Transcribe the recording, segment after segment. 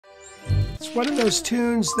It's one of those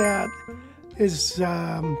tunes that is,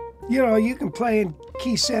 you know, you can play in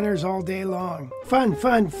key centers all day long. Fun,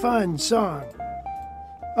 fun, fun song.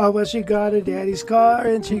 Oh, well, she got a daddy's car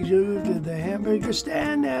and she drove to the hamburger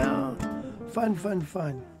stand now. Fun, fun,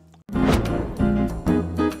 fun.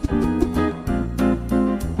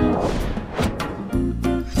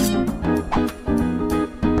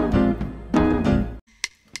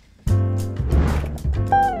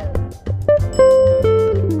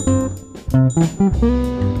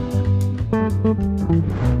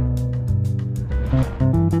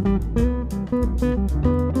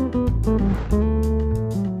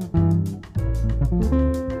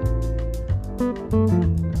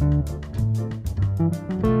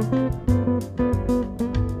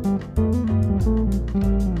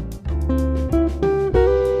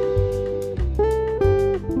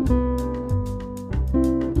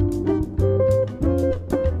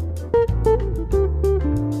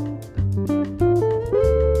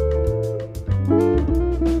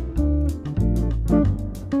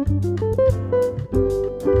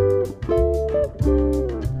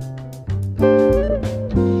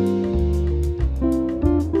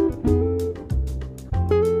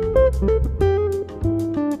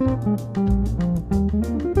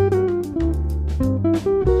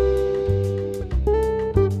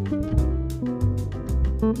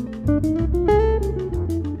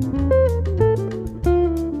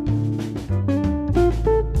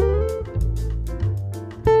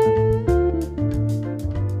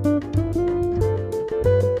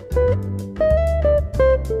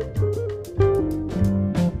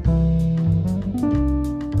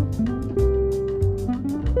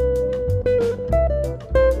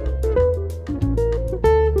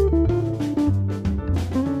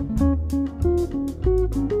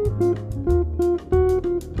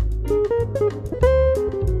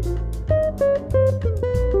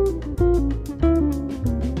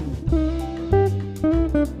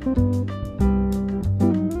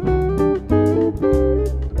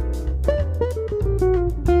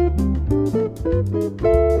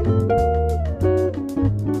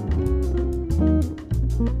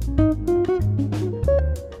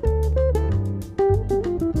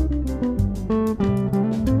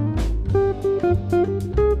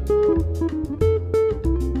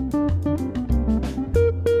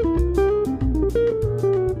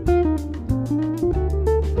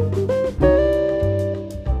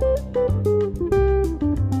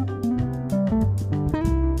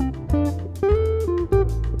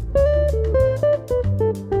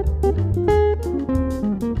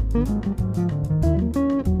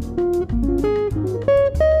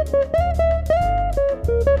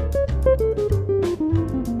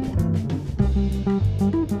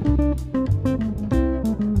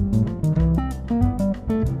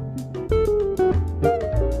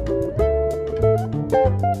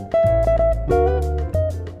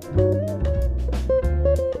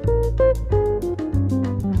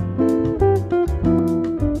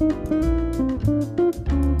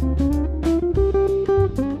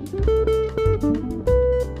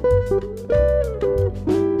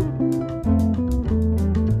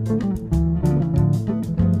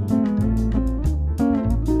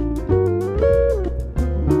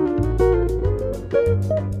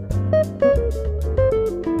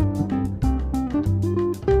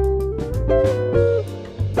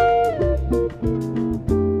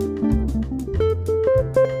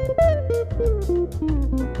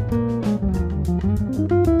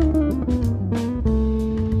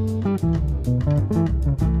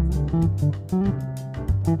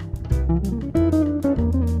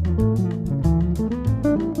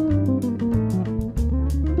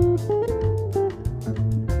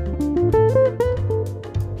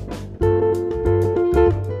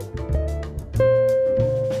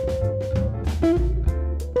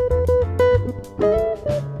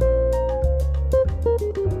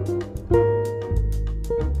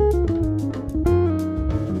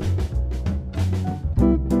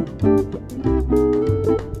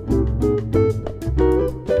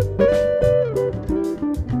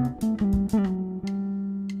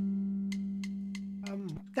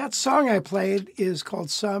 That song I played is called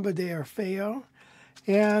Samba De Orfeu,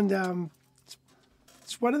 and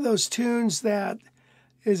it's one of those tunes that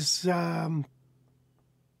is, you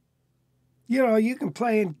know, you can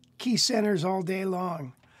play in key centers all day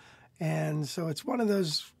long, and so it's one of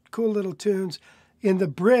those cool little tunes in the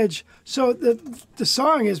bridge. So the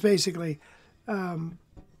song is basically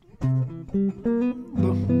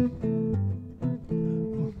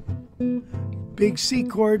big C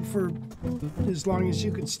chord for as long as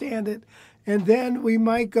you can stand it. And then we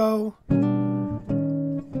might go,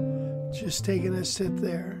 just taking a sit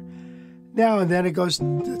there. Now and then it goes to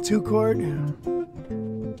the 2 chord.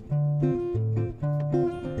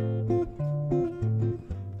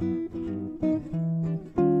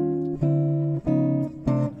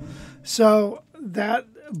 So that,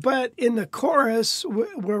 but in the chorus,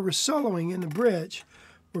 where we're soloing in the bridge,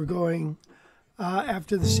 we're going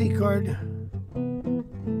after the C chord.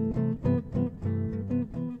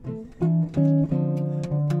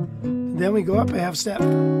 Then we go up a half step.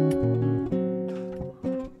 And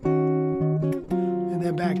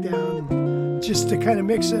then back down, just to kind of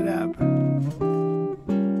mix it up.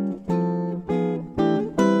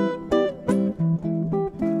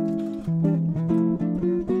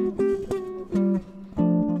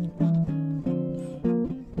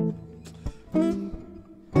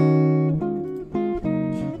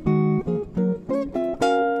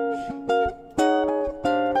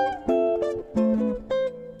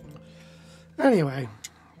 Anyway,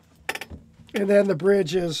 and then the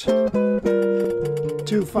bridge is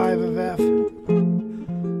 2-5 of F,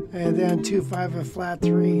 and then 2-5 of flat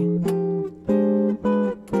 3,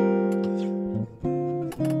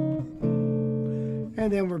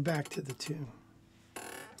 and then we're back to the tune.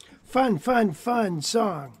 Fun, fun, fun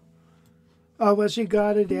song. Oh, well, she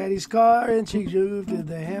got a daddy's car and she drove to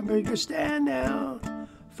the hamburger stand now.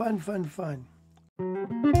 Fun, fun, fun.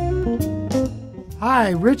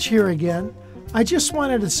 Hi, Rich here again. I just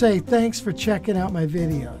wanted to say thanks for checking out my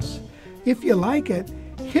videos. If you like it,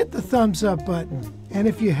 hit the thumbs up button. And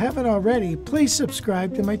if you haven't already, please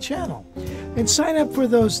subscribe to my channel. And sign up for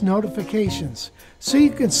those notifications so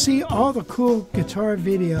you can see all the cool guitar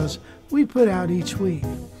videos we put out each week.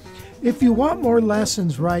 If you want more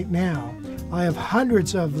lessons right now, I have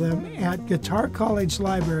hundreds of them at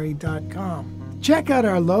guitarcollegelibrary.com. Check out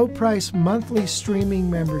our low-price monthly streaming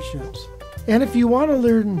memberships. And if you want to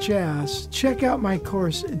learn jazz, check out my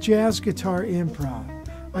course, Jazz Guitar Improv.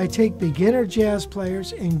 I take beginner jazz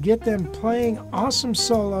players and get them playing awesome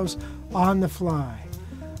solos on the fly.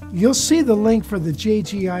 You'll see the link for the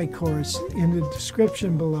JGI course in the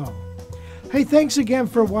description below. Hey, thanks again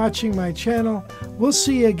for watching my channel. We'll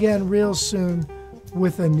see you again real soon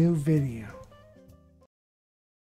with a new video.